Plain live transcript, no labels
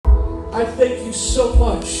I thank you so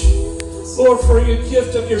much, Lord, for your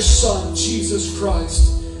gift of your Son, Jesus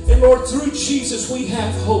Christ. And Lord, through Jesus we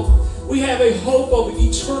have hope. We have a hope of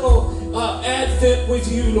eternal advent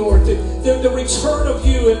with you, Lord. The return of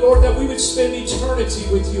you, and Lord, that we would spend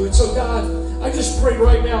eternity with you. And so, God, I just pray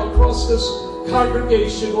right now across this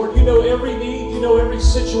congregation, Lord, you know every need, you know every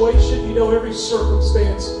situation, you know every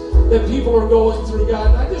circumstance that people are going through, God.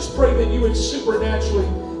 And I just pray that you would supernaturally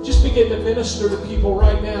just begin to minister to people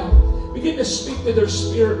right now. Begin to speak to their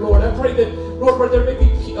spirit, Lord. I pray that, Lord, where there may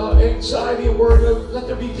be anxiety and worry, let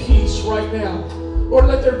there be peace right now. Lord,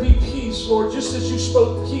 let there be peace, Lord, just as you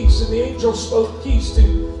spoke peace and the angel spoke peace to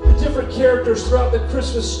the different characters throughout the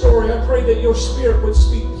Christmas story. I pray that your Spirit would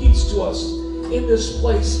speak peace to us in this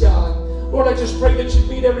place, God. Lord, I just pray that you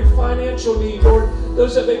meet every financial need, Lord.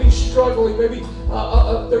 Those that may be struggling, maybe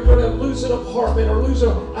they're going to lose an apartment or lose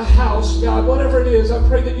a house, God. Whatever it is, I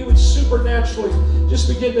pray that you would supernaturally just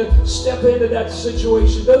begin to step into that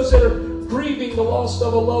situation. Those that are grieving the loss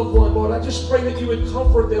of a loved one, Lord, I just pray that you would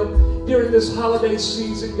comfort them during this holiday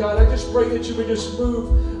season, God. I just pray that you would just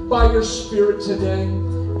move by your Spirit today.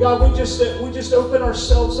 God, we just open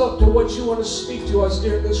ourselves up to what you want to speak to us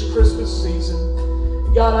during this Christmas season.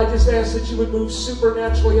 God, I just ask that you would move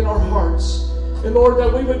supernaturally in our hearts. And Lord,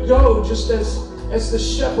 that we would go just as the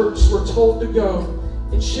shepherds were told to go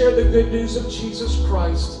and share the good news of Jesus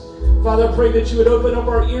Christ. Father, I pray that you would open up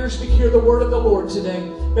our ears to hear the word of the Lord today.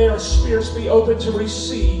 May our spirits be open to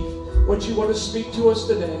receive what you want to speak to us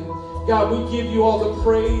today. God, we give you all the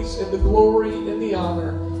praise and the glory and the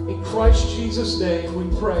honor. In Christ Jesus' name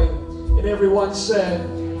we pray. And everyone said,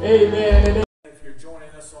 amen. And if you're joining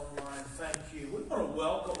us online, thank you. We want to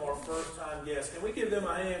welcome our first-time guests. Can we give them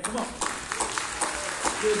a hand? Come on.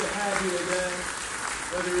 Good to have you today.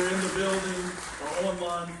 Whether you're in the building or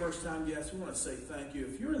online, first-time guests, we want to say thank you.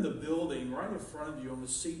 If you're in the building, right in front of you on the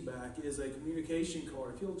seat back is a communication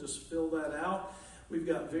card. If you'll just fill that out, we've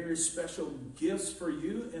got very special gifts for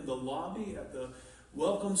you in the lobby at the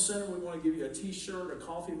Welcome Center. We want to give you a t-shirt, a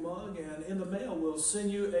coffee mug, and in the mail we'll send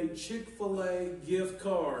you a Chick-fil-A gift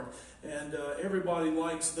card. And everybody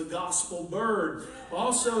likes the gospel bird.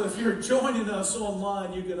 Also, if you're joining us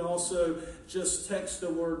online, you can also just text the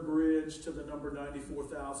word bridge to the number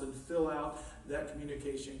 94,000. Fill out that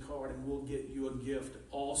communication card and we'll get you a gift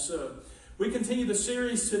also. We continue the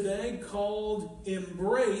series today called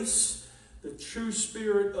Embrace the True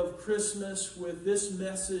Spirit of Christmas with this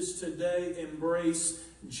message today, Embrace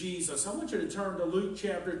Jesus. I want you to turn to Luke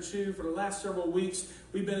chapter 2. For the last several weeks,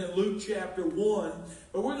 we've been in Luke chapter 1.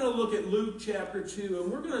 But we're going to look at Luke chapter 2,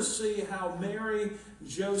 and we're going to see how Mary,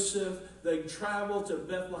 Joseph, they travel to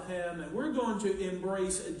Bethlehem, and we're going to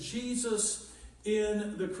embrace Jesus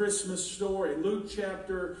in the Christmas story. Luke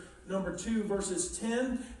chapter number 2, verses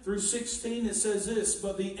 10 through 16, it says this,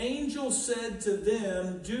 "But the angel said to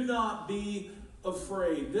them, 'Do not be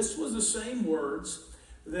afraid.'" This was the same words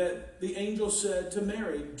that the angel said to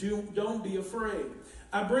Mary. Don't be afraid.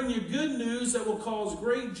 "I bring you good news that will cause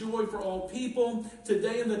great joy for all people.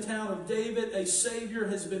 Today in the town of David, a Savior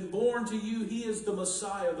has been born to you. He is the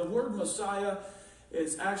Messiah." The word Messiah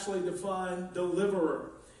is actually defined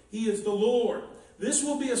deliverer. He is the Lord. "This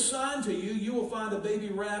will be a sign to you. You will find a baby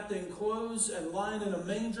wrapped in clothes and lying in a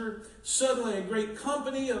manger." Suddenly a great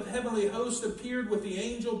company of heavenly hosts appeared with the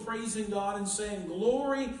angel, praising God and saying,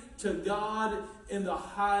 "Glory to God in the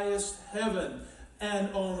highest heaven,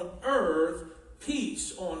 and on earth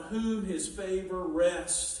peace on whom his favor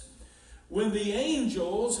rests." When the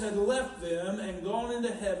angels had left them and gone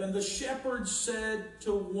into heaven, the shepherds said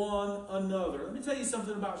to one another. Let me tell you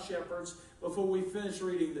something about shepherds before we finish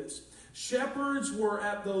reading this. Shepherds were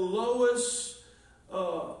at the lowest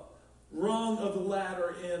rung of the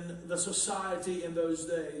ladder in the society in those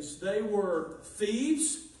days. They were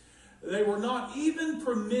thieves. They were not even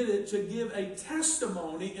permitted to give a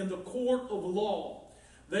testimony in the court of law.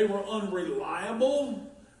 They were unreliable.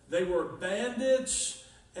 They were bandits.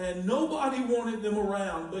 And nobody wanted them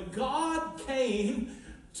around. But God came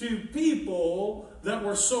to people that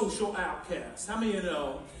were social outcasts. How many of you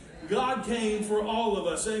know? God came for all of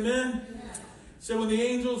us. Amen? So when the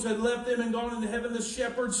angels had left them and gone into heaven, the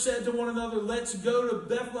shepherds said to one another, "Let's go to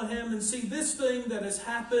Bethlehem and see this thing that has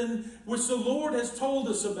happened, which the Lord has told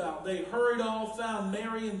us about." They hurried off, found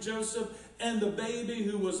Mary and Joseph and the baby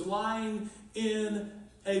who was lying in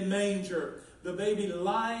a manger. The baby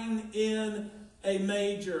lying in a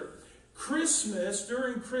manger. Christmas,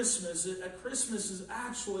 during Christmas is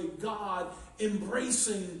actually God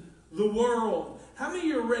embracing the world. How many of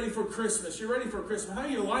you are ready for Christmas? You're ready for Christmas. How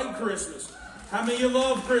many of you like Christmas? How many of you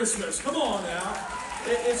love Christmas? Come on now.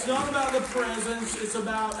 It's not about the presence. It's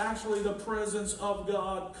about actually the presence of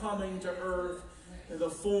God coming to earth in the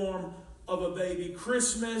form of a baby.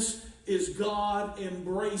 Christmas is God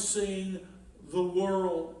embracing the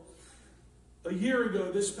world. A year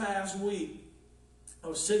ago, this past week, I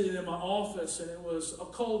was sitting in my office, and it was a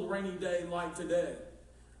cold, rainy day like today,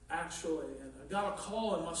 actually. And I got a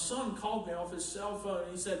call, and my son called me off his cell phone,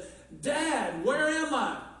 and he said, "Dad, where am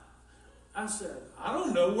I?" I said, "I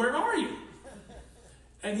don't know. Where are you?"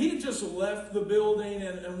 And he had just left the building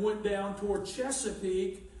and went down toward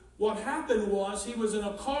Chesapeake. What happened was he was in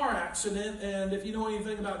a car accident, and if you know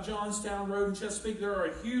anything about Johnstown Road in Chesapeake, there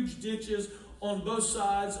are huge ditches on both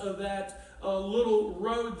sides of that little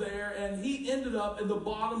road there, and he ended up in the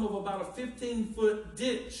bottom of about a 15-foot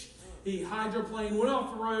ditch. He hydroplaned, went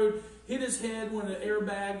off the road, hit his head when an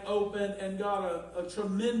airbag opened, and got a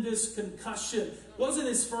tremendous concussion. It wasn't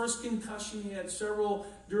his first concussion. He had several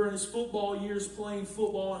during his football years playing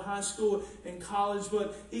football in high school and college,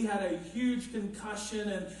 but he had a huge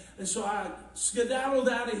concussion, and so I skedaddled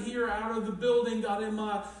out of here, out of the building, got in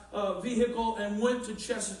my vehicle and went to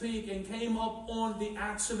Chesapeake and came up on the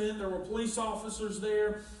accident. There were police officers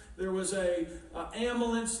there. There was a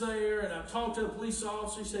ambulance there, and I talked to the police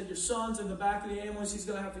officer. He said, "Your son's in the back of the ambulance. He's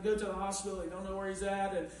going to have to go to the hospital. He don't know where he's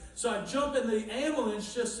at." And so I jumped in the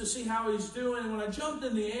ambulance just to see how he's doing. And when I jumped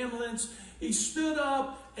in the ambulance, he stood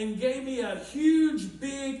up and gave me a huge,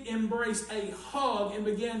 big embrace, a hug, and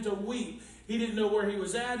began to weep. He didn't know where he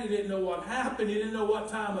was at. He didn't know what happened. He didn't know what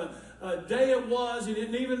time of day it was. He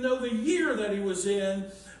didn't even know the year that he was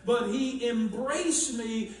in. But he embraced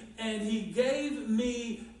me, and he gave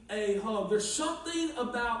me a hug. There's something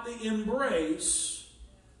about the embrace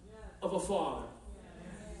of a father.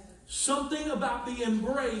 Something about the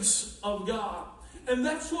embrace of God. And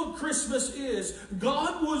that's what Christmas is.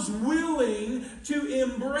 God was willing to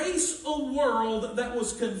embrace a world that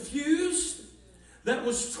was confused, that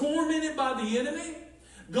was tormented by the enemy.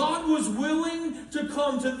 God was willing to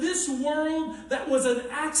come to this world that was an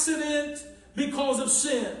accident because of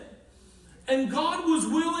sin. And God was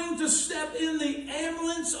willing to step in the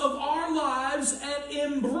ambulance of our lives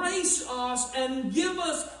and embrace us and give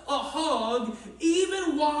us a hug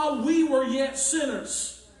even while we were yet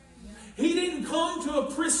sinners. He didn't come to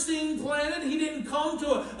a pristine planet. He didn't come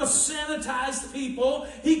to a sanitized people.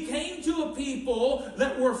 He came to a people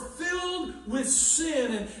that were filled with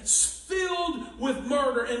sin and filled with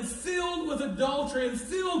murder and filled with adultery and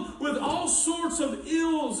filled with all sorts of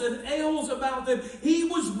ills and ails about them. He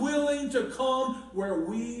was willing to come where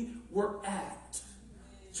we were at.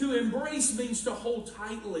 To embrace means to hold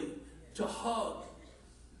tightly, to hug.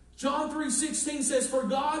 John 3:16 says, "For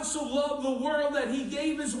God so loved the world that he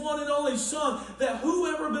gave his one and only Son, that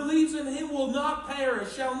whoever believes in him will not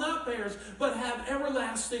perish, shall not perish, but have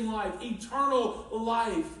everlasting life," eternal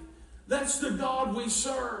life. That's the God we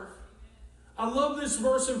serve. I love this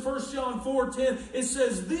verse in 1 John 4:10. It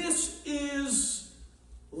says, "This is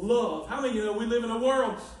love." How many of you know we live in a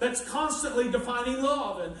world that's constantly defining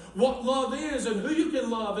love and what love is and who you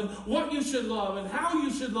can love and what you should love and how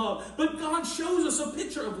you should love. But God shows us a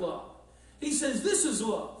picture of love. He says, "This is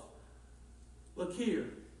love." Look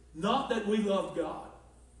here. Not that we loved God.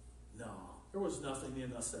 No, there was nothing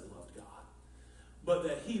in us that loved God. But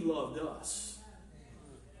that he loved us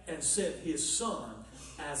and sent his Son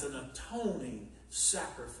as an atoning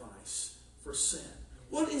sacrifice for sin.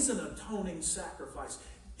 What is an atoning sacrifice?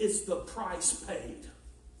 It's the price paid.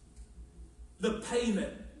 The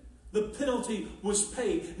payment. The penalty was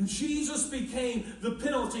paid. Jesus became the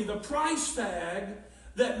penalty, the price tag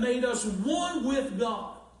that made us one with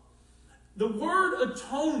God. The word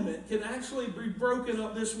atonement can actually be broken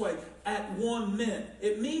up this way, at one meant.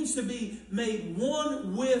 It means to be made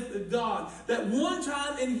one with God. That one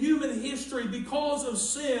time in human history, because of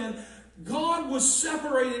sin, God was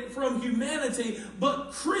separated from humanity,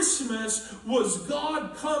 but Christmas was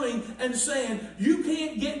God coming and saying, "You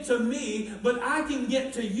can't get to me, but I can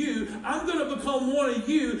get to you. I'm going to become one of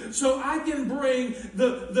you so I can bring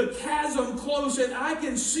the chasm close and I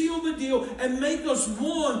can seal the deal and make us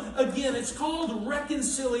one again." It's called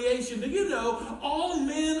reconciliation. Do you know all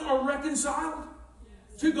men are reconciled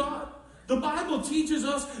to God? The Bible teaches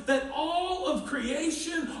us that all of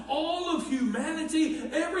creation, all of humanity,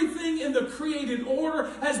 everything in the created order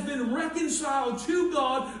has been reconciled to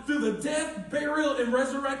God through the death, burial, and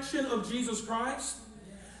resurrection of Jesus Christ.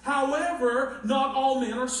 However, not all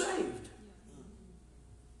men are saved.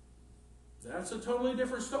 That's a totally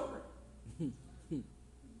different story.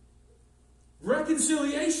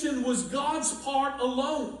 Reconciliation was God's part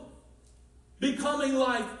alone, becoming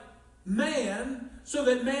like man so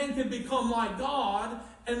that man can become like God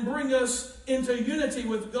and bring us into unity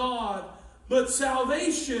with God. But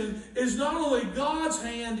salvation is not only God's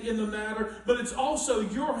hand in the matter, but it's also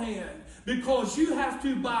your hand. Because you have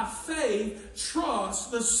to, by faith,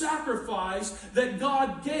 trust the sacrifice that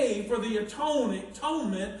God gave for the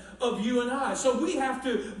atonement of you and I. So we have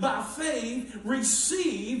to, by faith,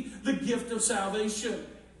 receive the gift of salvation.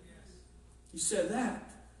 He said that.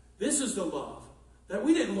 This is the love. That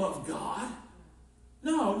we didn't love God.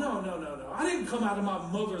 No. I didn't come out of my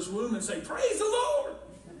mother's womb and say, praise the Lord.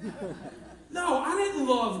 No, I didn't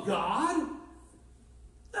love God.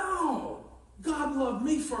 No, God loved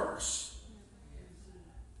me first.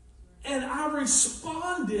 And I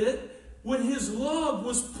responded when His love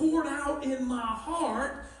was poured out in my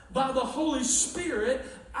heart by the Holy Spirit.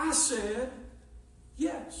 I said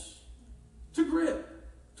yes, to grip,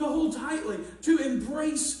 to hold tightly, to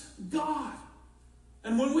embrace God.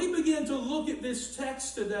 And when we begin to look at this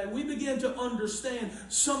text today, we begin to understand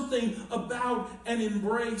something about an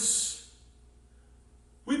embrace.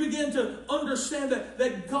 We begin to understand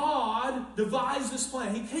that God devised this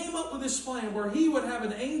plan. He came up with this plan where He would have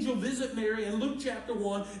an angel visit Mary in Luke chapter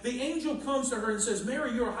 1. The angel comes to her and says,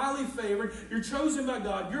 Mary, you're highly favored. You're chosen by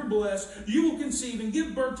God. You're blessed. You will conceive and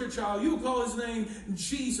give birth to a child. You will call His name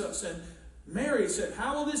Jesus. And Mary said,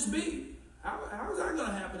 how will this be? How is that going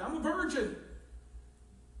to happen? I'm a virgin.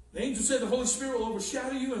 The angel said the Holy Spirit will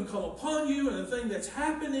overshadow you and come upon you, and the thing that's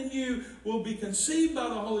happened in you will be conceived by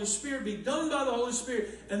the Holy Spirit, be done by the Holy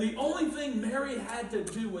Spirit. And the only thing Mary had to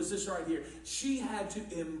do was this right here. She had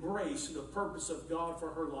to embrace the purpose of God for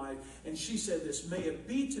her life. And she said this, may it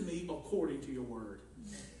be to me according to your word.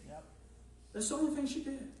 Yep. That's the only thing she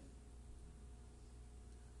did.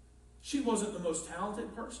 She wasn't the most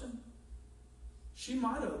talented person. She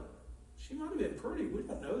might have been pretty. We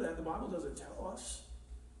don't know that. The Bible doesn't tell us.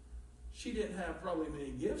 She didn't have probably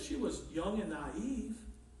many gifts. She was young and naive,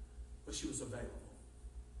 but she was available.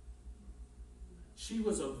 She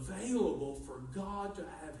was available for God to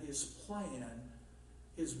have His plan,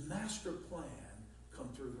 His master plan, come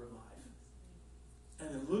through her life.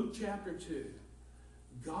 And in Luke chapter 2,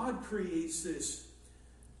 God creates this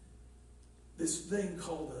thing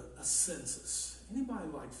called a census. Anybody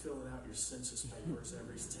like filling out your census papers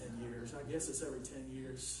every 10 years? I guess it's every 10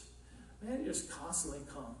 years. Man, it just constantly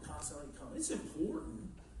come. It's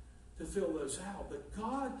important to fill those out. But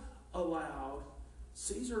God allowed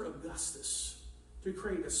Caesar Augustus to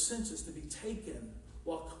create a census to be taken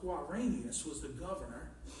while Quirinius was the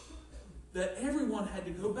governor, that everyone had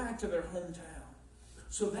to go back to their hometown.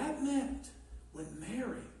 So that meant when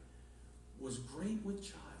Mary was great with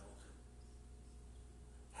child,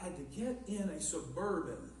 had to get in a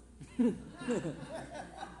Suburban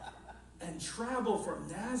and travel from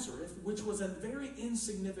Nazareth, which was a very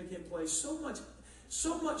insignificant place, so much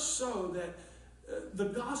so that the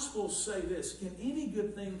Gospels say this, can any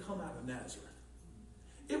good thing come out of Nazareth?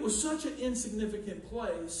 It was such an insignificant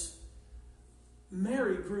place.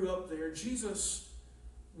 Mary grew up there. Jesus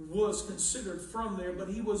was considered from there, but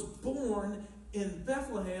He was born in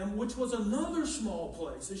Bethlehem, which was another small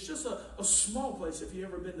place. It's just a small place if you've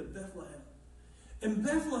ever been to Bethlehem. In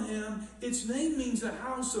Bethlehem, its name means the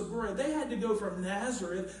house of bread. They had to go from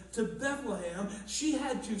Nazareth to Bethlehem. She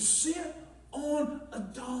had to sit on a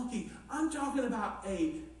donkey. I'm talking about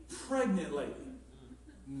a pregnant lady.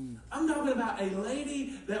 I'm talking about a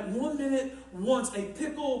lady that one minute wants a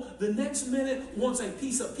pickle, the next minute wants a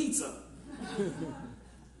piece of pizza.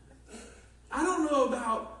 I don't know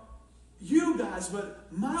about you guys, but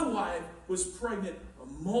my wife was pregnant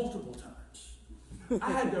multiple times.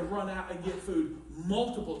 I had to run out and get food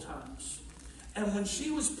multiple times. And when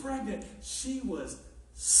she was pregnant, she was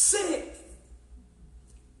sick.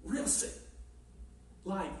 Real sick.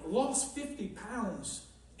 Like lost 50 pounds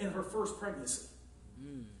in her first pregnancy.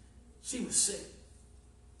 She was sick.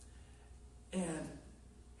 And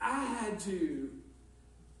I had to,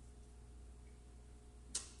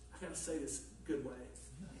 I got to say this good way,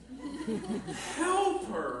 help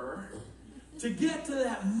her to get to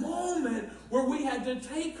that moment where we had to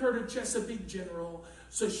take her to Chesapeake General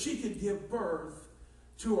so she could give birth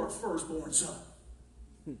to our firstborn son.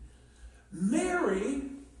 Mary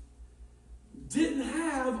didn't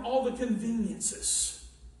have all the conveniences.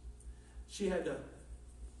 She had to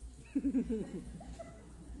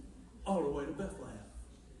all the way to Bethlehem.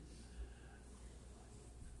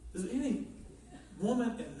 Does any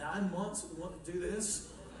woman in 9 months want to do this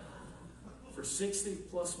for 60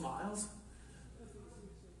 plus miles?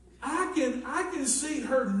 I can see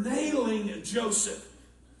her nailing Joseph.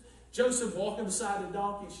 Joseph walking beside the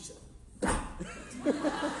donkey, and she said,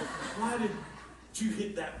 "Why did you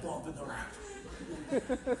hit that bump in the road?"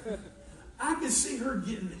 I can see her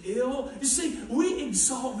getting ill. You see, we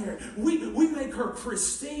exalt Mary. We make her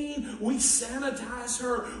pristine. We sanitize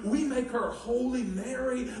her. We make her holy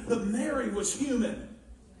Mary. But Mary was human.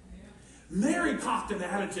 Mary cocked an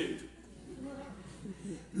attitude.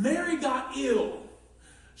 Mary got ill.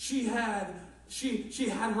 She had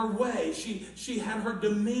her way. She had her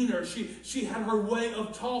demeanor. She had her way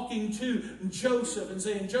of talking to Joseph and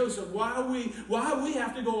saying, Joseph, why we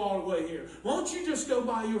have to go all the way here? Won't you just go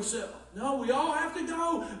by yourself? No, we all have to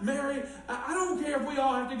go. Mary, I don't care if we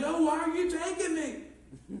all have to go. Why are you taking me?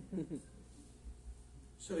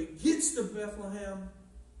 So he gets to Bethlehem.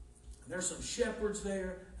 And there's some shepherds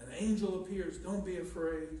there. An angel appears. Don't be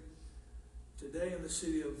afraid. Today in the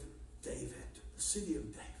city of David. The city of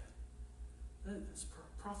David. That's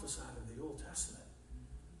prophesied in the Old Testament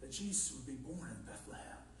that Jesus would be born in Bethlehem.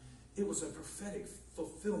 It was a prophetic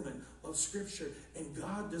fulfillment of Scripture, and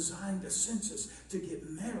God designed a census to get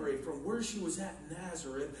Mary from where she was at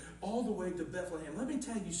Nazareth all the way to Bethlehem. Let me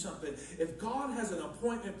tell you something. If God has an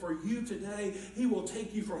appointment for you today, He will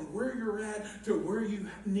take you from where you're at to where you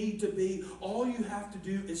need to be. All you have to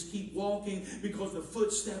do is keep walking, because the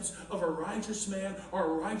footsteps of a righteous man or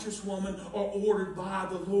a righteous woman are ordered by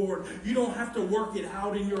the Lord. You don't have to work it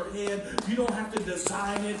out in your head. You don't have to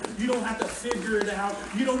design it. You don't have to figure it out.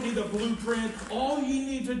 You don't need a blueprint. All you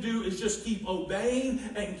need to do is just keep obeying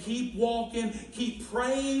and keep walking, keep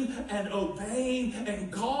praying and obeying, and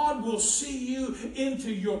God will see you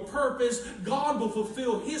into your purpose. God will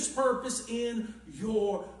fulfill His purpose in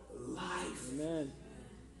your life. Amen.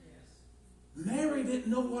 Mary didn't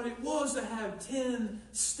know what it was to have 10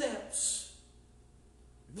 steps,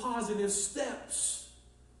 positive steps,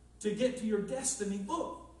 to get to your destiny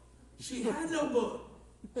book. She had no book.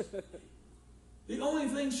 The only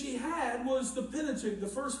thing she had was the Pentateuch, the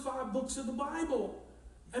first 5 books of the Bible,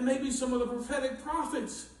 and maybe some of the prophetic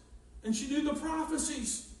prophets. And she knew the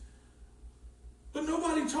prophecies. But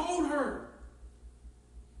nobody told her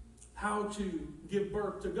how to give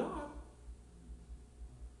birth to God.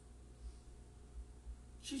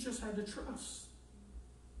 She just had to trust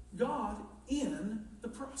God in the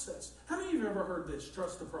process. How many of you have ever heard this?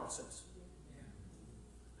 Trust the process.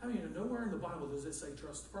 How many of you know nowhere in the Bible does it say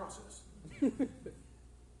trust the process?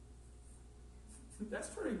 That's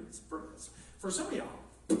pretty. For some of y'all,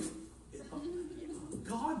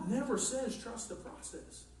 God never says trust the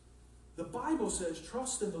process. The Bible says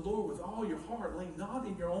trust in the Lord with all your heart, lean not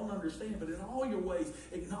in your own understanding, but in all your ways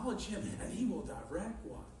acknowledge Him, and He will direct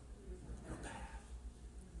what? Your path.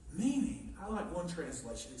 Meaning, I like one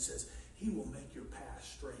translation. It says He will make your path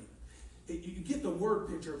straight. You get the word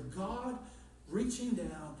picture of God reaching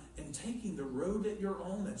down and taking the road that you're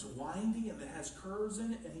on that's windy and that has curves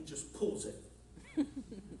in it, and He just pulls it. And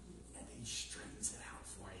He straightens it out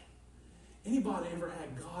for you. Anybody ever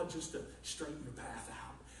had God just to straighten your path out?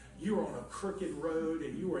 You were on a crooked road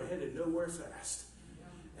and you were headed nowhere fast.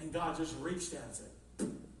 And God just reached down and said,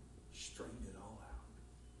 straightened it all out.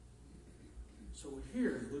 So we're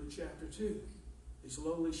here in Luke chapter 2. These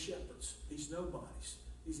lowly shepherds, these nobodies,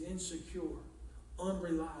 these insecure,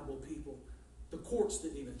 unreliable people. The courts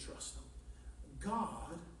didn't even trust them.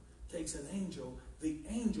 God takes an angel. The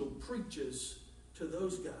angel preaches to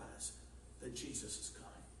those guys that Jesus is coming.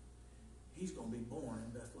 He's going to be born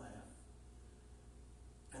in Bethlehem.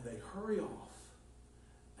 And they hurry off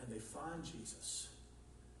and they find Jesus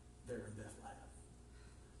there in Bethlehem.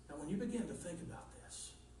 Now, when you begin to think about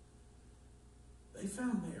this, they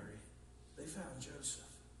found Mary, they found Joseph.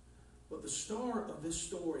 But the star of this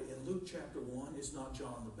story in Luke chapter 1 is not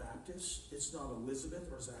John the Baptist. It's not Elizabeth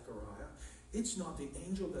or Zechariah. It's not the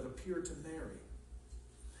angel that appeared to Mary.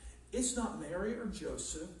 It's not Mary or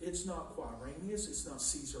Joseph. It's not Quirinius. It's not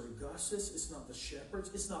Caesar Augustus. It's not the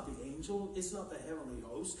shepherds. It's not the angel. It's not the heavenly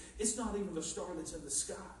host. It's not even the star that's in the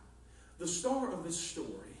sky. The star of this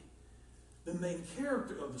story, the main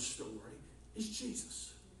character of the story, is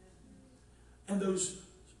Jesus. And those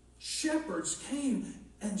shepherds came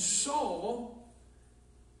and saw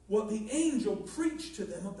what the angel preached to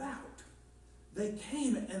them about. They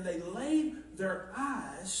came and they laid their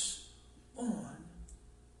eyes on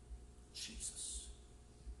Jesus.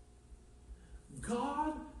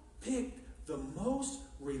 God picked the most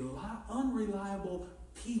unreliable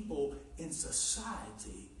people in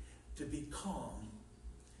society to become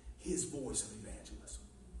His voice of evangelism.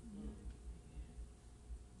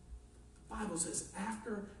 The Bible says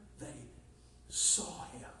after they saw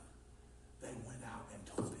Him, they went out and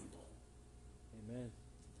told people. Amen.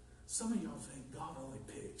 Some of y'all think God only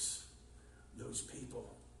picks those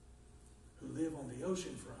people who live on the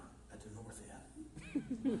ocean front at the north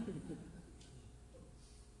end.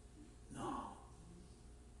 No.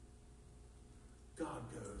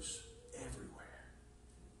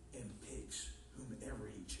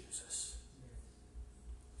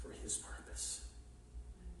 his purpose.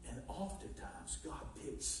 And oftentimes, God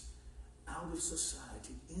picks out of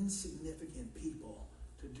society insignificant people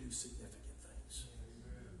to do significant things.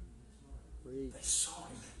 They saw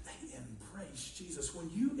him. They embraced Jesus. When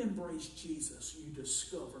you embrace Jesus, you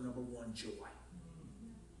discover, number one, joy.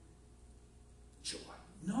 Joy.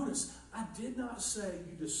 Notice, I did not say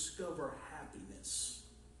you discover happiness.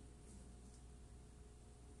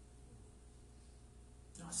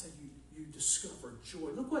 No, I said you discover joy.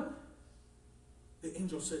 Look what the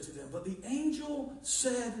angel said to them. But the angel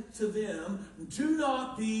said to them, do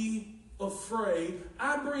not be afraid.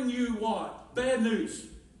 I bring you what? Bad news.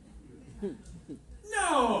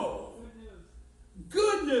 No.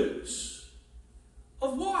 Good news.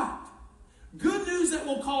 Of what? Good news that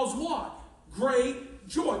will cause what? Great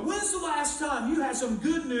joy. When's the last time you had some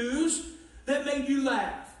good news that made you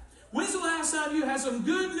laugh? When's the last time you had some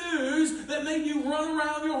good news that made you run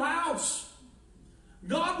around your house?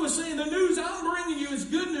 God was saying the news I'm bringing you is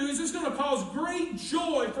good news. It's going to cause great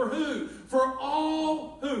joy for who? For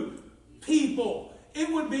all who? People.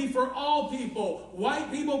 It would be for all people.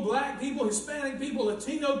 White people, black people, Hispanic people,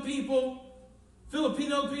 Latino people,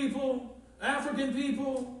 Filipino people, African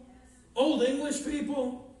people, Old English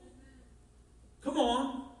people. Come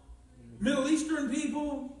on. Middle Eastern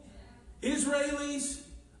people, Israelis,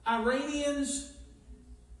 Iranians.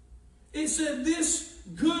 It said this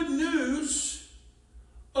good news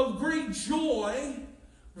of great joy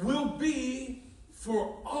will be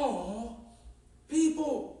for all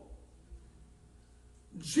people.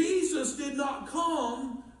 Jesus did not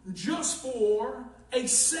come just for a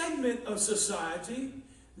segment of society.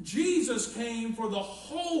 Jesus came for the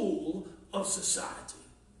whole of society.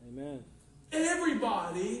 Amen.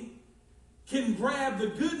 Everybody can grab the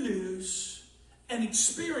good news and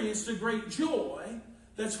experience the great joy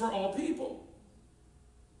that's for all people.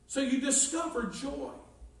 So you discover joy.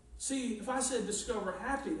 See, if I said discover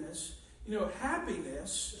happiness, you know,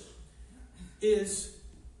 happiness is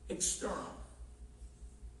external.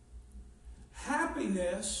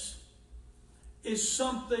 Happiness is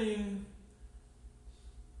something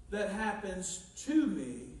that happens to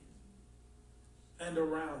me and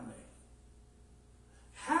around me.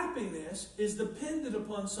 Happiness is dependent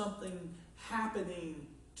upon something happening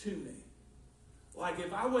to me. Like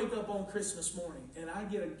if I wake up on Christmas morning and I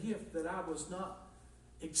get a gift that I was not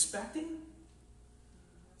expecting,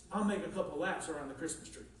 I'll make a couple laps around the Christmas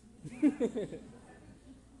tree.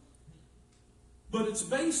 But it's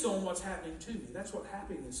based on what's happening to me. That's what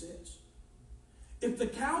happiness is. If the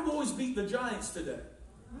Cowboys beat the Giants today,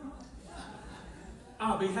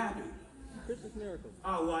 I'll be happy. Christmas miracle.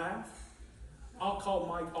 I'll laugh. I'll call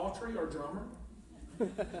Mike Autry, our drummer.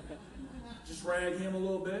 Just rag him a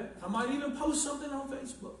little bit. I might even post something on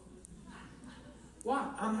Facebook. Why?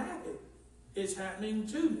 I'm happy. It's happening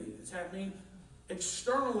to me. It's happening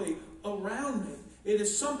externally around me. It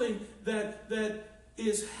is something that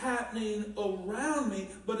is happening around me,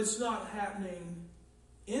 but it's not happening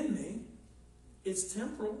in me. It's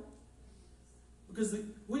temporal. Because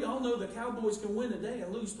we all know the Cowboys can win today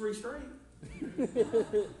and lose 3 straight.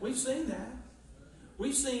 We've seen that.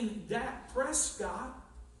 We've seen Dak Prescott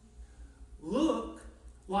look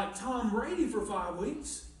like Tom Brady for 5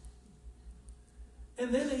 weeks.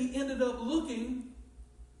 And then he ended up looking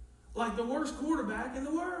like the worst quarterback in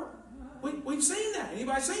the world. We've seen that.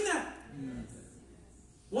 Anybody seen that?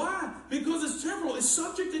 Why? Because it's temporal. It's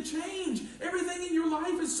subject to change. Everything in your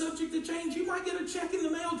life is subject to change. You might get a check in the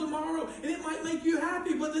mail tomorrow and it might make you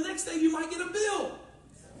happy, but the next day you might get a bill.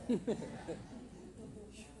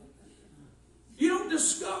 You don't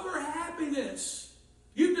discover happiness.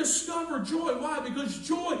 You discover joy. Why? Because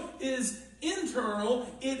joy is internal.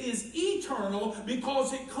 It is eternal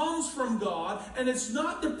because it comes from God, and it's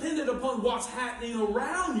not dependent upon what's happening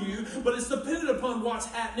around you, but it's dependent upon what's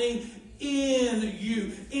happening in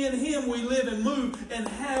you. In Him we live and move and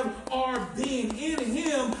have our being. In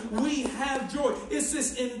Him we have joy. It's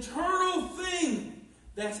this internal thing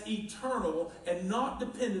that's eternal and not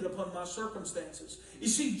dependent upon my circumstances. You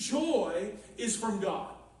see, joy is from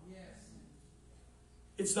God.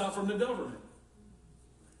 It's not from the government.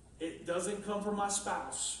 It doesn't come from my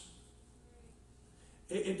spouse.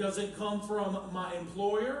 It doesn't come from my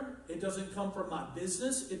employer. It doesn't come from my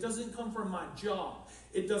business. It doesn't come from my job.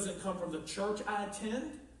 It doesn't come from the church I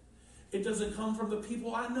attend. It doesn't come from the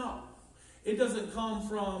people I know. It doesn't come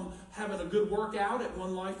from having a good workout at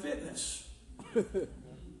One Life Fitness.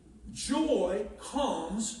 Joy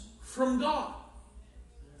comes from God.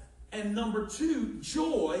 And number 2,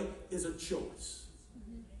 joy is a choice.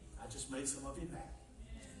 I just made some of you mad.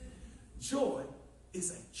 Joy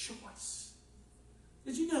is a choice.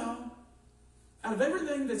 Did you know Out of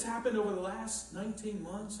everything that's happened over the last 19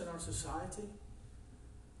 months in our society,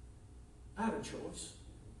 I had a choice.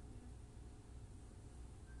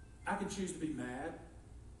 I could choose to be mad,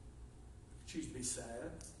 I could choose to be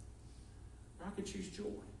sad, or I could choose joy.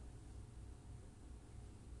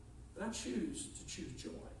 But I choose to choose joy.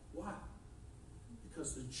 Why?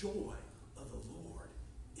 Because the joy of the Lord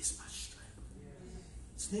is my strength.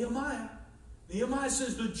 It's Nehemiah. Nehemiah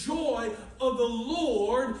says the joy of the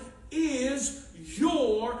Lord is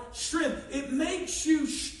your strength. It makes you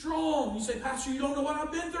strong. You say, Pastor, you don't know what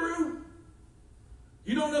I've been through?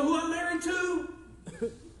 You don't know who I'm married to?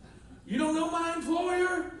 You don't know my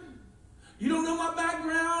employer? You don't know my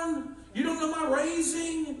background? You don't know my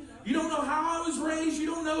raising? You don't know how I was raised? You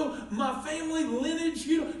don't know my family lineage?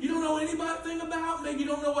 You don't know anything about me? You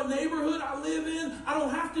don't know what neighborhood I live in? I don't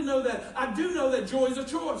have to know that. I do know that joy is a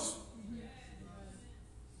choice.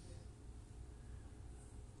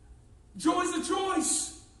 Joy is a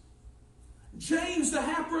choice. James, the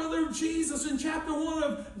half-brother of Jesus, in chapter 1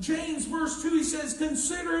 of James, verse 2, he says,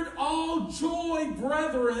 consider it all joy,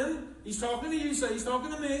 brethren. He's talking to you, say he's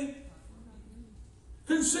talking to me.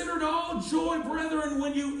 Consider it all joy, brethren,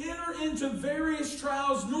 when you enter into various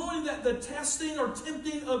trials, knowing that the testing or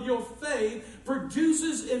tempting of your faith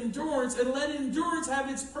produces endurance, and let endurance have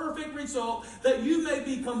its perfect result, that you may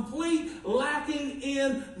be complete, lacking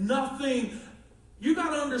in nothing. You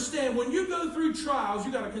got to understand, when you go through trials,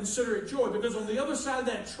 you got to consider it joy, because on the other side of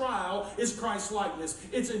that trial is Christ's likeness.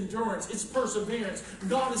 It's endurance. It's perseverance.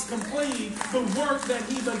 God is completing the work that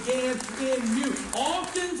He began in you.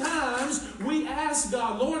 Oftentimes, we ask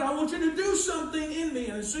God, Lord, I want you to do something in me.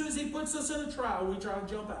 And as soon as He puts us in a trial, we try to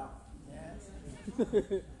jump out.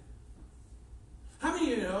 Yes. How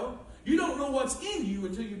many of you know, you don't know what's in you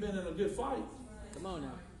until you've been in a good fight? Come on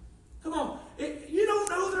now. Come on. You don't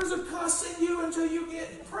know there's a cuss in you until you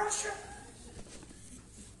get pressure.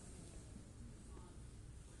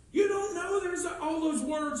 You don't know there's all those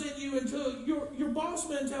words in you until your boss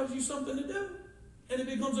man tells you something to do. And it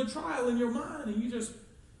becomes a trial in your mind, and you just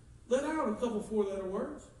let out a couple four-letter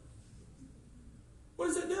words. What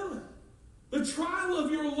is it doing? The trial of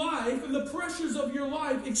your life and the pressures of your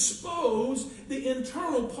life expose the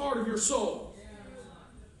internal part of your soul.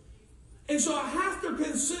 And so I have to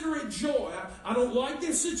consider it joy. I don't like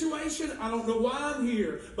this situation. I don't know why I'm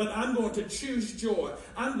here, but I'm going to choose joy.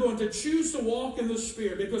 I'm going to choose to walk in the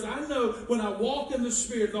Spirit, because I know when I walk in the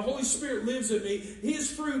Spirit, the Holy Spirit lives in me. His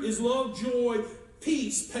fruit is love, joy,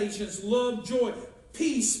 peace, patience, love, joy,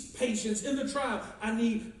 peace, patience. In the trial, I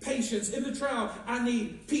need patience. In the trial, I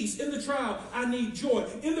need peace. In the trial, I need joy.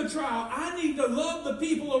 In the trial, I need to love the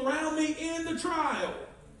people around me in the trial.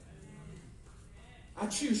 I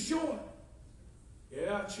choose joy.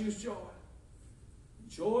 Yeah, I choose joy.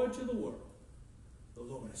 Joy to the world. The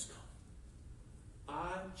Lord has come.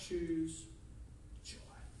 I choose joy.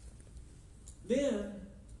 Then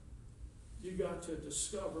you got to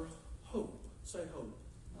discover hope. Say hope.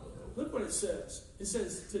 Look what it says. It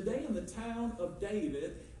says, today in the town of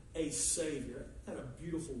David, a Savior. Isn't that a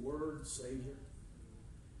beautiful word, Savior?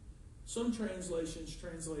 Some translations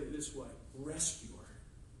translate it this way, rescuer.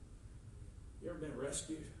 You ever been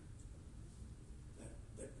rescued?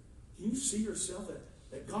 Can you see yourself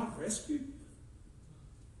that God rescued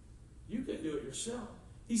you? You couldn't do it yourself.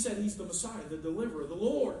 He said He's the Messiah, the deliverer, the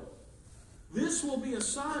Lord. This will be a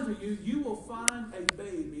sign for you. You will find a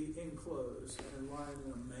baby in clothes and lying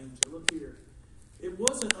in a manger. Look here. It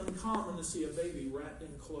wasn't uncommon to see a baby wrapped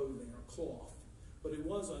in clothing or cloth, but it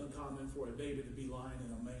was uncommon for a baby to be lying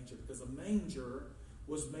in a manger, because a manger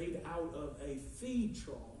was made out of a feed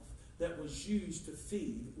trough that was used to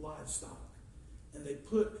feed livestock. And they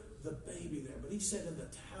put the baby there. But He said, in the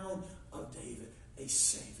town of David, a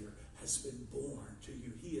Savior has been born to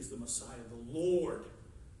you. He is the Messiah, the Lord.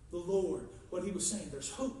 The Lord. What He was saying,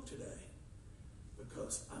 there's hope today,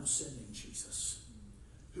 because I'm sending Jesus,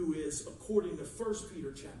 who is, according to 1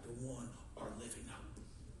 Peter chapter 1, our living hope.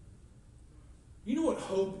 You know what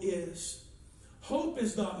hope is? Hope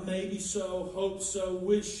is not maybe so, hope so,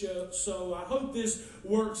 wish so, I hope this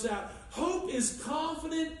works out. Hope is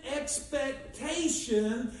confident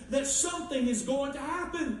expectation that something is going to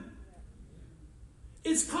happen.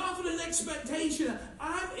 It's confident expectation.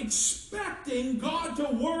 I'm expecting God to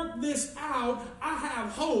work this out. I have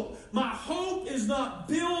hope. My hope is not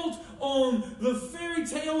built on the fairy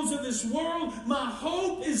tales of this world. My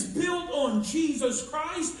hope is built on Jesus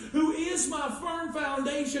Christ, who is my firm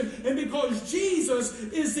foundation. And because Jesus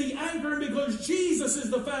is the anchor, and because Jesus is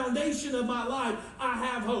the foundation of my life, I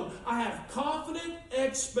have hope. I have confident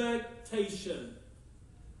expectation.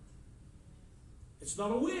 It's not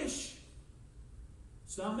a wish.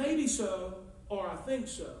 It's not maybe so. or I think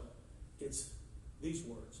so. It's these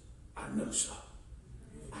words. I know so.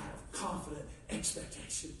 I have confident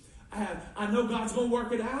expectation. I know God's going to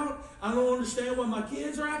work it out. I don't understand why my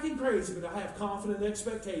kids are acting crazy, but I have confident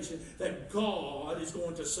expectation that God is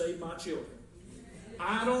going to save my children.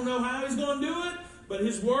 I don't know how He's going to do it, but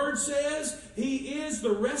His Word says He is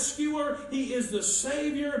the rescuer. He is the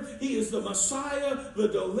Savior. He is the Messiah, the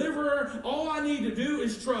deliverer. All I need to do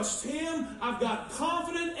is trust Him. I've got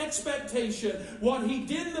confident expectation. What He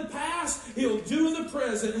did in the past, He'll do in the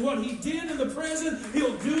present. And what He did in the present,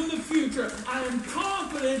 He'll do in the future. I am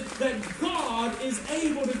confident that God is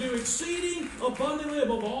able to do exceeding abundantly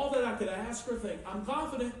above all that I could ask or think. I'm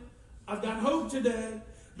confident. I've got hope today.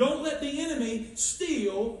 Don't let the enemy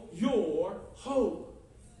steal your hope.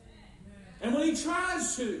 And when he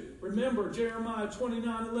tries to, remember Jeremiah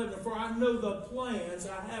 29:11, for I know the plans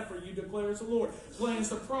I have for you, declares the Lord. Plans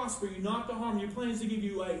to prosper you, not to harm you. Plans to give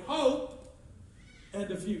you a hope and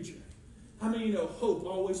a future. How many of you know hope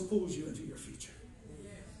always pulls you into your future?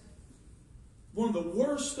 One of the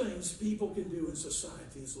worst things people can do in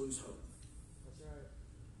society is lose hope. That's right.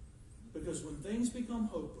 Because when things become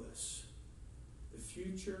hopeless, the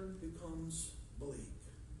future becomes bleak,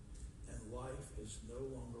 and life is no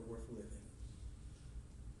longer worth living.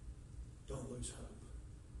 Don't lose hope.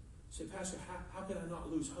 Say, Pastor, how can I not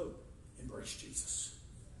lose hope? Embrace Jesus.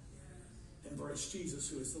 Embrace Jesus,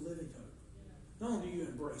 who is the living hope. Not only do you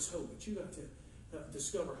embrace hope, but you got to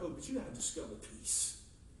discover hope, but you got to discover peace.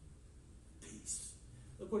 Peace.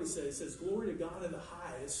 Look what he says. He says, glory to God in the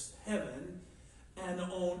highest heaven, and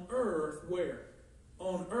on earth, where?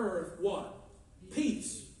 On earth, what?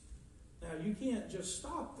 Peace. Now, you can't just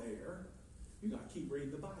stop there. You got to keep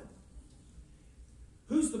reading the Bible.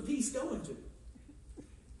 Who's the peace going to?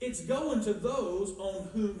 It's going to those on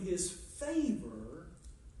whom His favor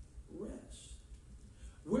rests.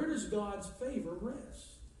 Where does God's favor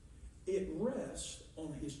rest? It rests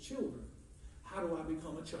on His children. How do I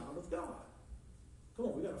become a child of God? Come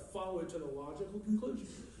on, we got to follow it to the logical conclusion.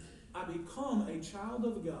 I become a child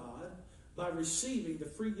of God by receiving the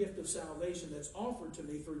free gift of salvation that's offered to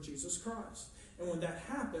me through Jesus Christ. And when that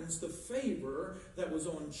happens, the favor that was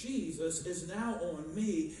on Jesus is now on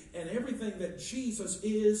me, and everything that Jesus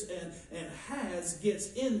is and has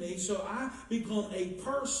gets in me. So I become a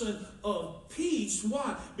person of peace.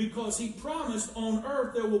 Why? Because He promised on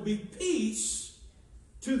earth there will be peace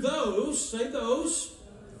to those. Say those.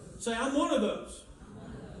 Say, I'm one of those.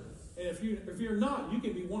 And if you're not, you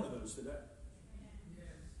can be one of those today.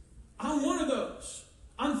 I'm one of those.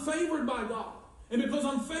 I'm favored by God. And because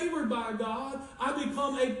I'm favored by God, I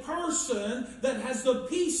become a person that has the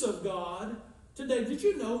peace of God today. Did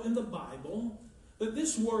you know in the Bible that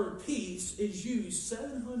this word peace is used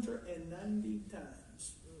 790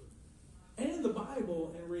 times? And in the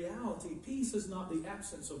Bible, in reality, peace is not the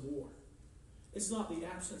absence of war. It's not the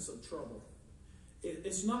absence of trouble.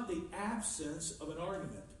 It's not the absence of an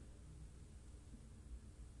argument.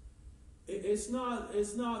 It's not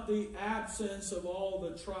the absence of all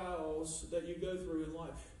the trials that you go through in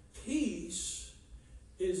life. Peace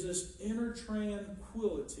is this inner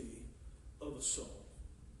tranquility of the soul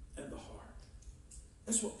and the heart.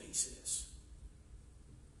 That's what peace is.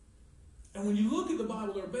 And when you look at the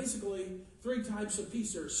Bible, there are basically three types of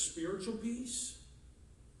peace. There's spiritual peace,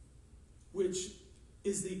 which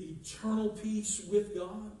is the eternal peace with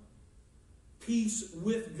God. Peace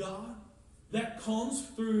with God. That comes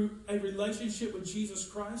through a relationship with Jesus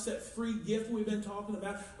Christ, that free gift we've been talking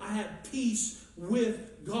about. I have peace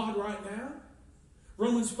with God right now.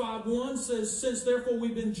 Romans 5:1 says, since therefore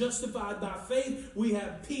we've been justified by faith, we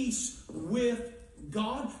have peace with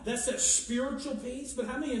God. That's that spiritual peace. But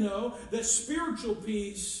how many of you know that spiritual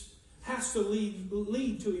peace has to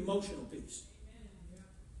lead to emotional peace?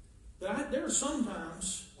 There are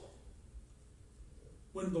sometimes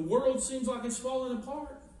when the world seems like it's falling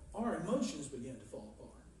apart, our emotions begin to fall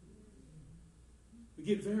apart. We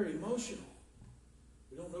get very emotional.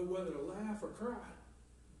 We don't know whether to laugh or cry,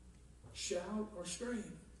 shout or scream,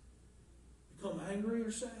 become angry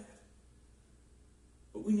or sad.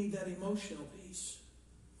 But we need that emotional peace.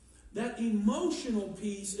 That emotional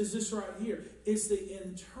peace is this right here. It's the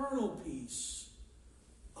internal peace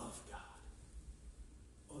of God.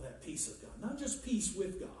 Oh, that peace of God. Not just peace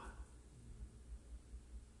with God.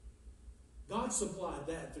 God supplied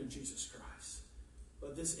that through Jesus Christ.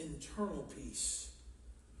 But this internal peace,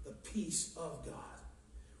 the peace of God.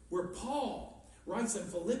 Where Paul writes in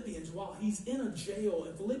Philippians while he's in a jail,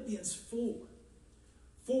 in Philippians 4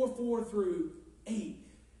 through 8,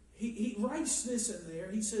 he writes this in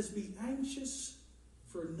there. He says, be anxious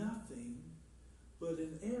for nothing, but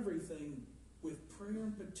in everything with prayer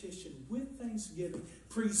and petition, with thanksgiving.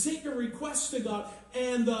 Present your requests to God,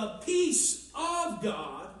 and the peace of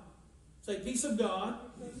God, say peace of God,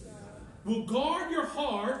 will guard your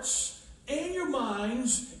hearts and your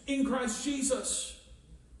minds in Christ Jesus.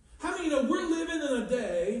 How many know we're living in a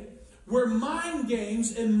day where mind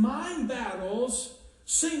games and mind battles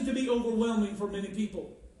seem to be overwhelming for many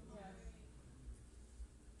people?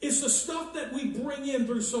 It's the stuff that we bring in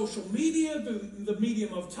through social media, through the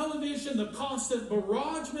medium of television, the constant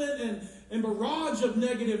barragement and barrage of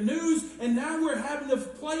negative news. And now we're having to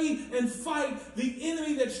play and fight the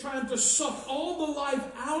enemy that's trying to suck all the life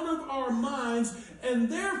out of our minds. And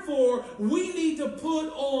therefore, we need to put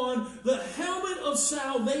on the helmet of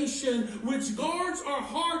salvation, which guards our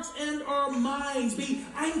hearts and our minds. Be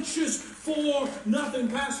anxious for nothing.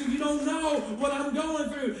 Pastor, you don't know what I'm going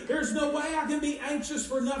through. There's no way I can be anxious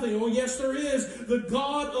for nothing. Oh, yes, there is. The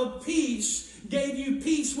God of peace gave you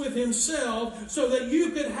peace with himself so that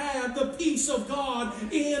you could have the peace of God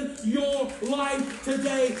in your life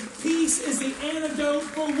today. Peace is the antidote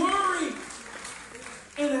for worry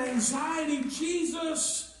and anxiety.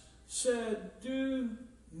 Jesus said, do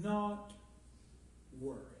not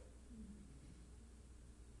worry.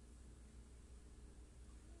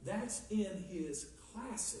 That's in his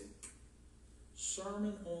classic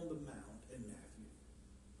Sermon on the Mount in Matthew.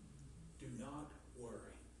 Do not worry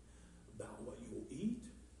about what you will eat,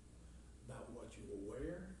 about what you will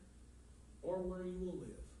wear, or where you will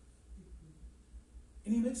live.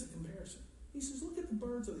 And he makes a comparison. He says, look at the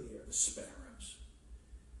birds of the air, the sparrows.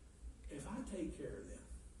 If I take care of them,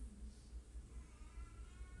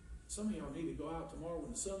 some of y'all need to go out tomorrow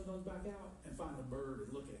when the sun comes back out and find a bird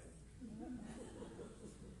and look at it.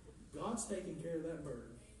 God's taking care of that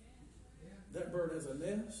bird. That bird has a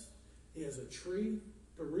nest. He has a tree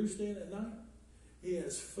to roost in at night. He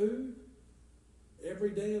has food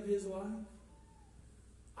every day of his life.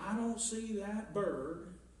 I don't see that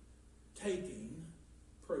bird taking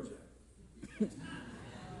Prozac.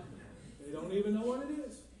 They don't even know what it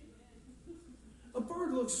is. A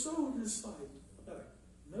bird looks so just like,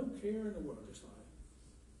 no care in the world, just like,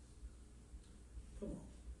 come on.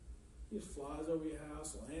 He just flies over your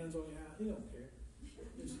house, lands on your house. He don't care.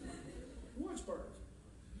 Just watch birds.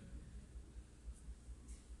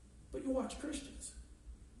 But you watch Christians.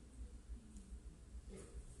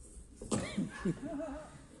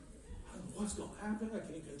 What's going to happen? I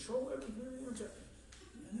can't control everything.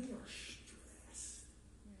 And they are stressed.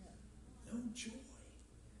 No joy.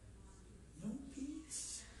 No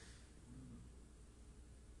peace.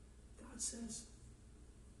 God says,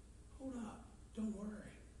 hold up. Don't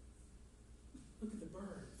worry. Look at the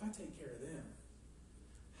bird. If I take care of them,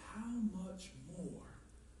 how much more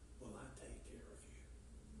will I take care of you?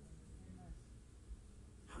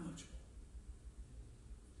 How much more?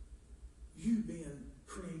 You being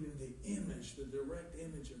created in the image, the direct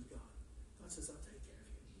image of God. God says, I'll take care of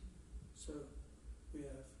you. So we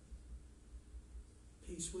have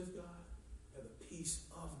peace with God, we have the peace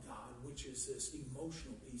of God, which is this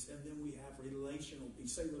emotional peace, and then we have relational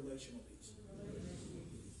peace. Say relational peace.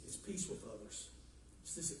 It's peace with others.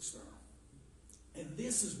 It's this external. And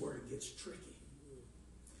this is where it gets tricky.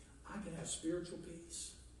 I can have spiritual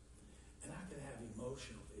peace, and I can have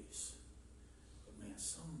emotional peace. But man,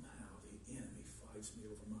 somehow the enemy fights me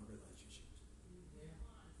over my relationships.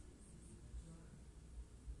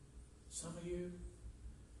 Some of you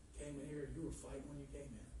came in here, you were fighting when you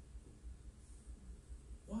came in.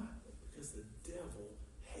 Why? Because the devil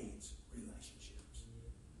hates relationships.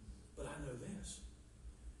 But I know this.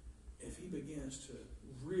 If he begins to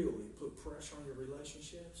really put pressure on your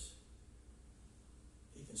relationships,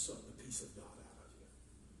 he can suck the peace of God out of you.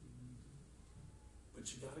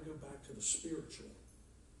 But you got to go back to the spiritual.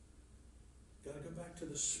 Got to go back to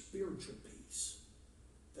the spiritual peace.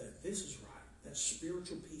 That this is right. That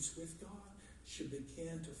spiritual peace with God should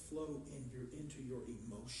begin to flow into your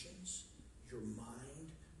emotions, your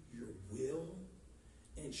mind, your will,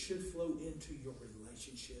 and it should flow into your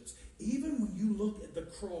relationships. Even when you look at the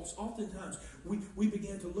cross, oftentimes we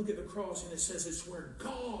begin to look at the cross and it says it's where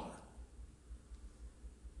God,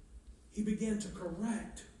 he began to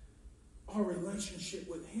correct our relationship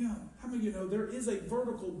with him. How many of you know there is a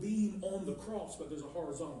vertical beam on the cross, but there's a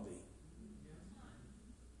horizontal beam?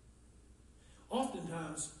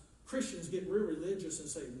 Oftentimes, Christians get real religious and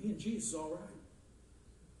say, me and Jesus is all right.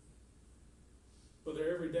 But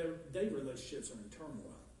their everyday relationships are in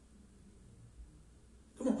turmoil.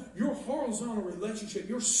 Come on, your horizontal relationship,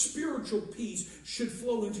 your spiritual peace should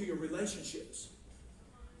flow into your relationships.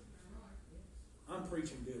 I'm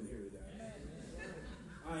preaching good here today.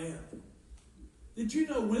 I am. Did you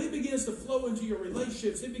know when it begins to flow into your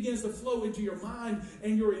relationships, it begins to flow into your mind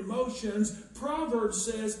and your emotions? Proverbs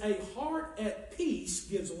says, a heart at peace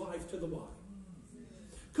gives life to the body.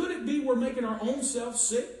 Could it be we're making our own self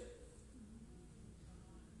sick?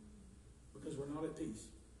 Because we're not at peace.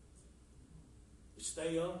 We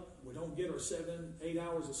stay up. We don't get our 7, 8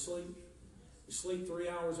 hours of sleep. We sleep 3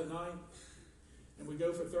 hours a night. And we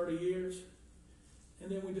go for 30 years.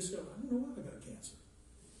 And then we discover, I don't know why I got cancer.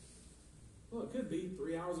 Well, it could be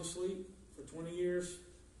 3 hours of sleep for 20 years.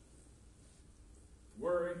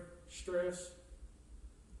 Worry, stress,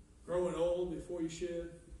 growing old before you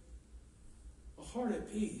should. A heart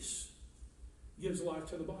at peace gives life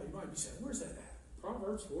to the body. You might be saying, where's that at?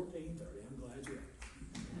 Proverbs 14:30. I'm glad you're at.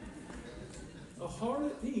 A heart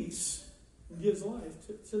at peace gives life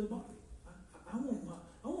to the body. I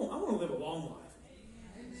want to live a long life.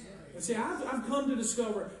 And see, I've come to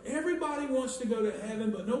discover everybody wants to go to heaven,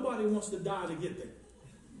 but nobody wants to die to get there.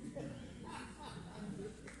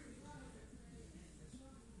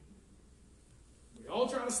 We all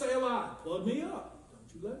try to stay alive. Plug me up.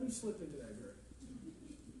 Don't you let me slip into that grave.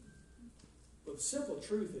 But the simple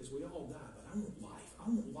truth is we all die, but I want life. I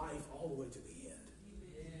want life all the way to the end.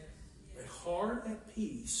 A heart at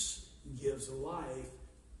peace gives life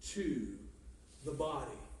to the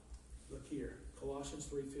body. Look here. Colossians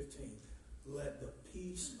 3:15. Let the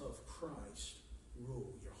peace of Christ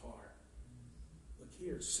rule your heart. Look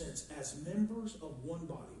here. Since as members of one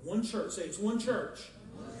body, one church, say it's one church.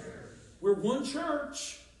 One church. We're one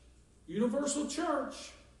church. Universal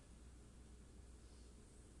church.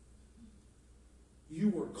 You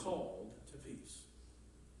were called to peace.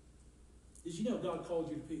 Did you know God called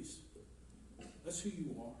you to peace? That's who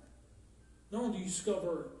you are. Not only do you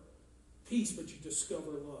discover peace, but you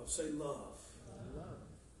discover love. Say love.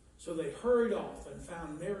 So they hurried off and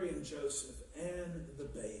found Mary and Joseph and the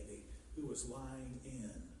baby who was lying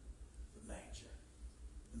in the manger.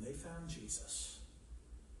 And they found Jesus.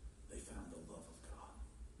 They found the love of God.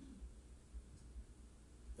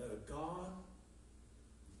 That a God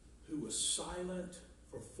who was silent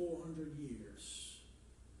for 400 years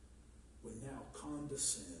would now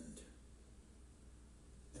condescend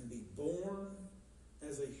and be born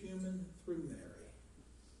as a human through Mary.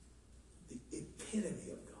 The epitome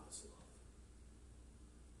of God's love.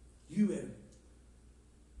 You have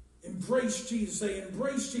embraced Jesus. They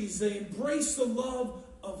embraced Jesus. They embraced the love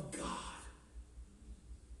of God.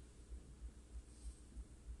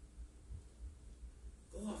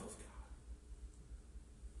 The love of God.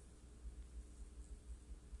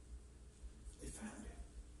 They found it.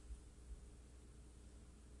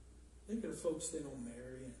 They could have focused in on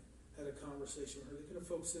Mary and had a conversation with her. They could have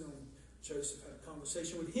focused in on Joseph, had a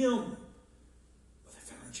conversation with him. But they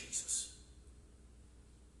found Jesus.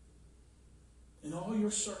 In all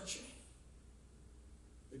your searching,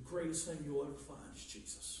 the greatest thing you'll ever find is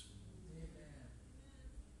Jesus.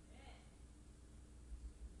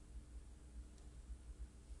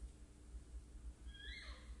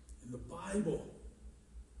 In the Bible,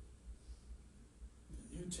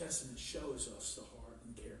 the New Testament shows us the heart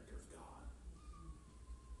and character of God.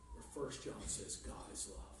 Where 1 John says God is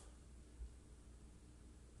love.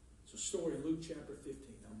 It's a story in Luke chapter 15.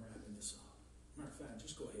 I'm wrapping this up. Matter of fact,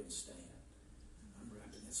 just go ahead and stand. I'm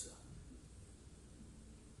wrapping this up.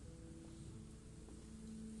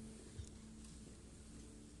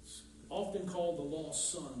 It's often called the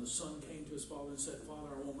lost son. The son came to his father and said,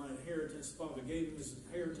 Father, I want my inheritance. The father gave him his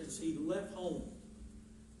inheritance. He left home.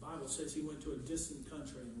 The Bible says he went to a distant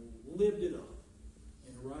country and lived it up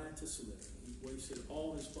in riotous living. He wasted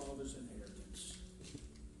all his father's inheritance.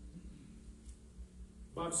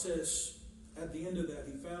 The Bible says at the end of that,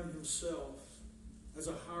 he found himself as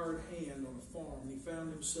a hired hand on a farm. He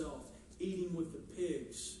found himself eating with the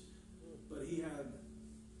pigs. But he had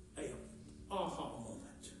an aha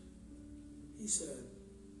moment. He said,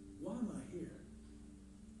 why am I here?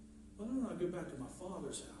 Why don't I go back to my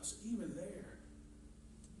father's house? Even there,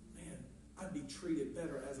 man, I'd be treated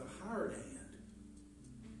better as a hired hand,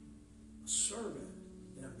 a servant,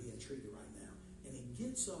 than I'm being treated right now. And he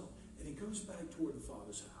gets up and he goes back toward the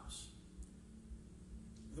father's house.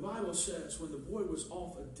 The Bible says when the boy was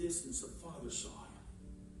off a distance, the father saw him.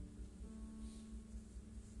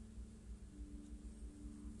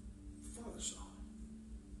 The father saw him.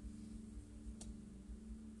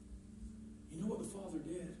 You know what the father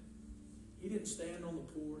did? He didn't stand on the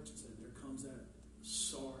porch and said, there comes that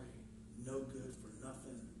sorry, no good for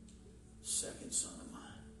nothing second son of mine.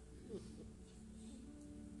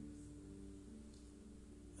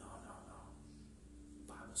 No.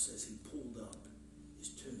 The Bible says he pulled up his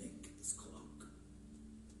tunic, his cloak,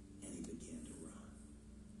 and he began to run.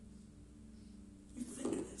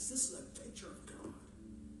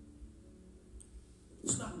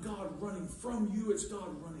 running from you, it's God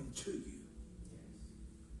running to you.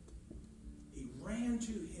 He ran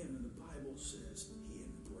to him, and the Bible says he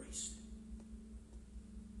embraced him.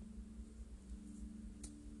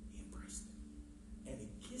 He embraced him. And he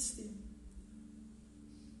kissed him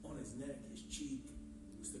on his neck, his cheek.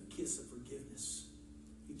 It was the kiss of forgiveness.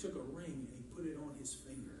 He took a ring and he put it on his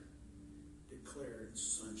finger, declared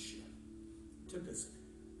sonship. He took his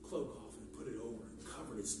cloak off and put it over and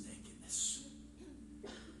covered his nakedness.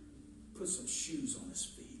 Put some shoes on his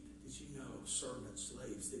feet. Did you know servants,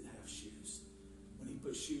 slaves didn't have shoes? When he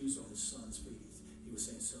put shoes on his son's feet, he was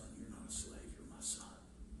saying, son, you're not a slave, you're my son.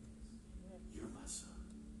 You're my son.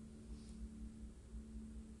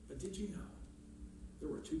 But did you know there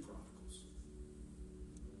were two prodigals?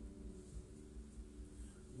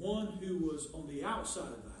 One who was on the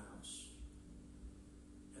outside of the house,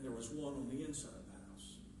 and there was one on the inside of the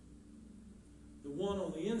house. The one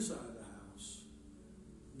on the inside of the house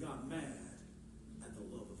got mad at the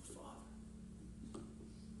love of the Father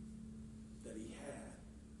that he had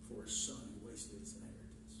for his son who wasted his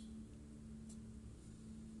inheritance.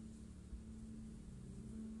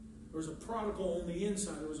 There was a prodigal on the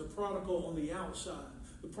inside. There was a prodigal on the outside.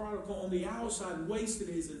 The prodigal on the outside wasted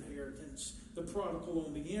his inheritance. The prodigal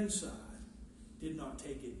on the inside did not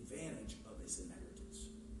take advantage of his inheritance.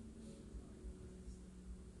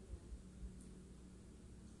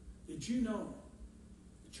 Did you know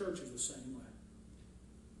the church is the same way?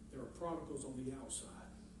 There are prodigals on the outside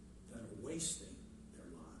that are wasting their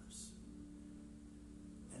lives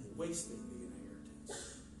and wasting the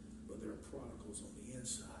inheritance. But there are prodigals on the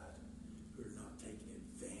inside who are not taking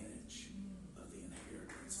advantage of the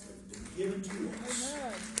inheritance that has been given to us.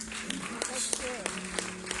 In Christ.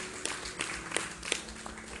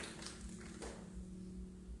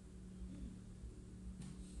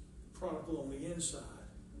 The prodigal on the inside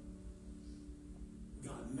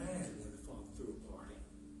got mad when the father threw a party.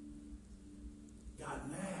 Got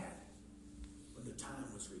mad when the time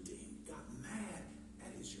was redeemed. Got mad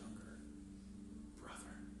at his younger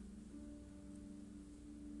brother.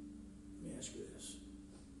 Let me ask you this.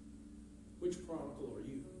 Which prodigal are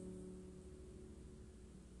you?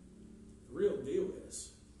 The real deal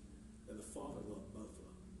is that the father loved both of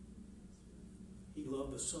them. He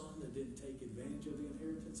loved the son that didn't take advantage of the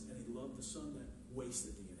inheritance, and he loved the son that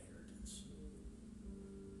wasted the inheritance.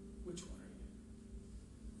 Which one are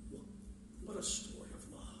you? What a story of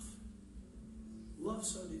love. Love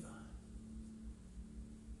so divine.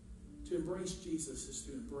 To embrace Jesus is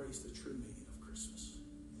to embrace the true meaning of Christmas.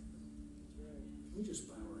 Can we just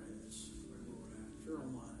bow our heads where we're at? If you're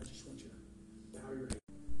online, I just want you to bow your head.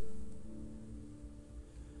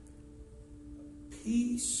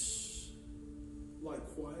 Peace like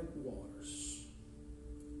quiet waters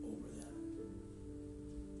over them.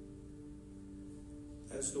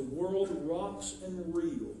 As the world rocks and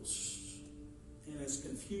reels, and as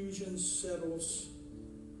confusion settles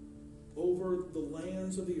over the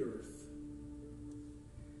lands of the earth,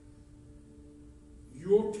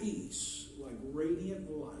 your peace, like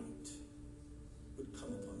radiant light, would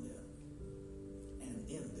come upon them and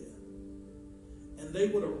in them. And they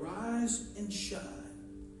would arise and shine,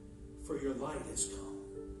 for your light has come,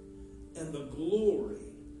 and the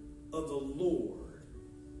glory of the Lord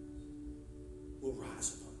will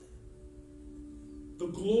rise upon them. The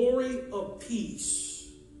glory of peace,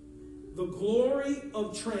 the glory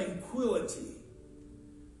of tranquility,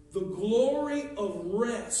 the glory of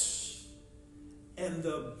rest, and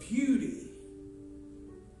the beauty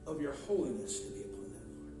of your holiness to be upon them,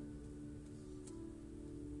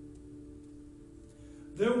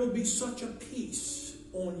 Lord. There will be such a peace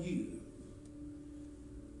on you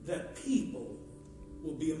that people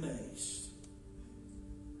will be amazed.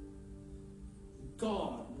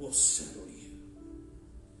 God will settle you.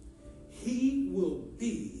 He will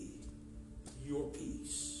be your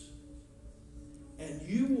peace. And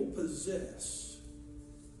you will possess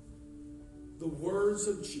the words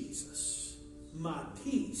of Jesus. My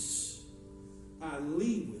peace I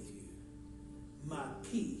leave with you. My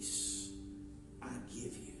peace I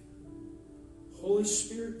give you. Holy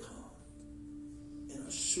Spirit, come in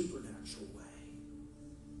a supernatural way.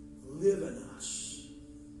 Live in us.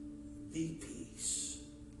 Be peace.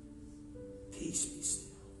 Peace be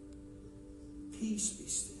still. Peace be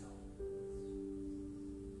still.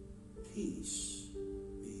 Peace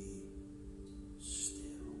be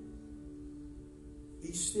still.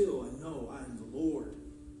 Be still and know I am the Lord.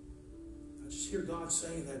 I just hear God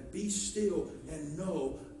saying that. Be still and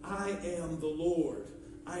know I am the Lord.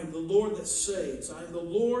 I am the Lord that saves. I am the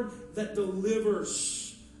Lord that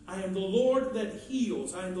delivers. I am the Lord that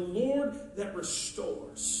heals. I am the Lord that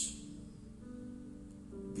restores.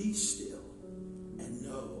 Be still and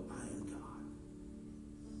know I am God.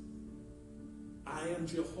 I am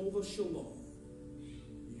Jehovah Shalom,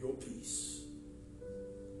 your peace.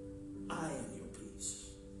 I am your peace.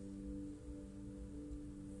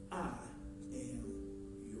 I am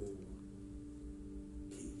your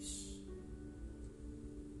peace.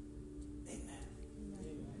 Amen.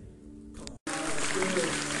 Come on. God is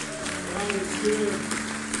good. God is good.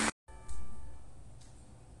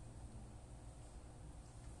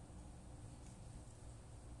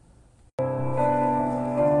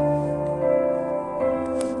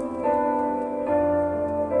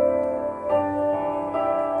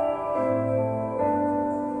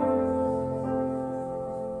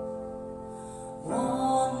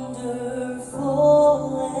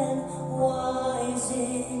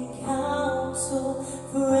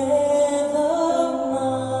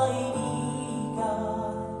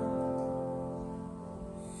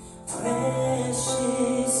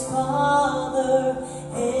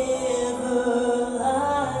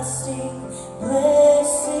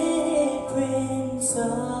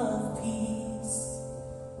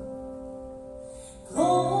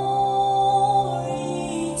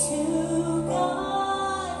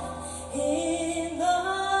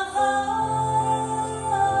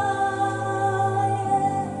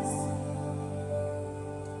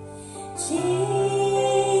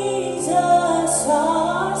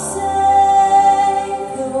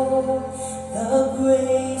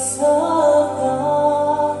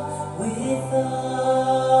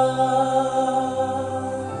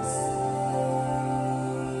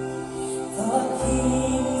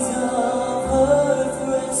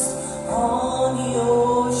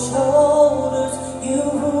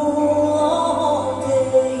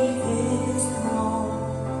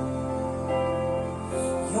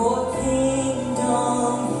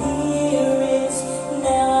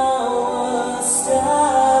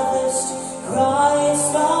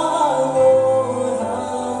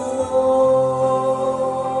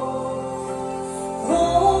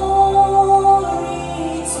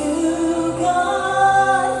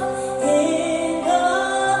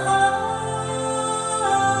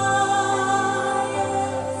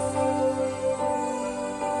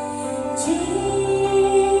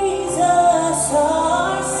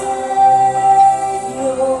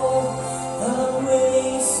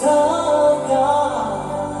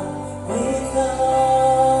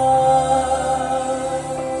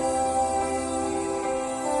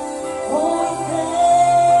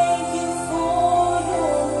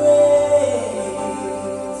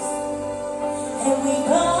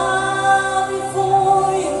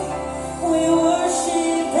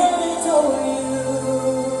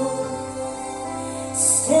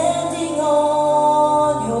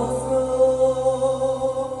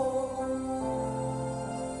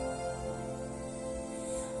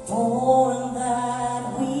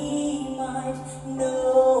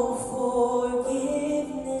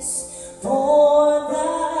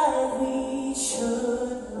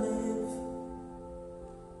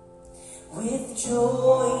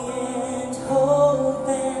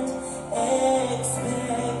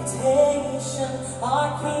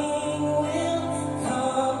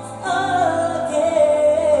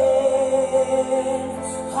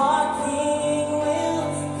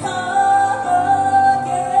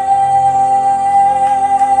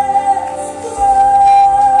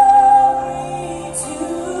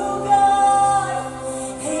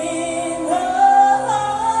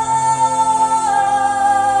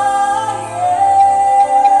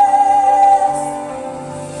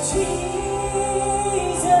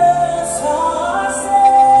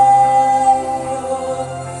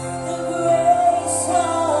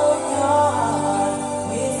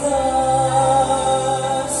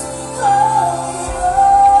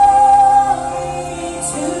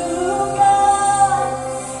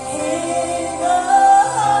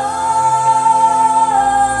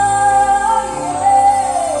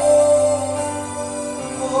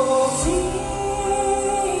 Oh, Jesus.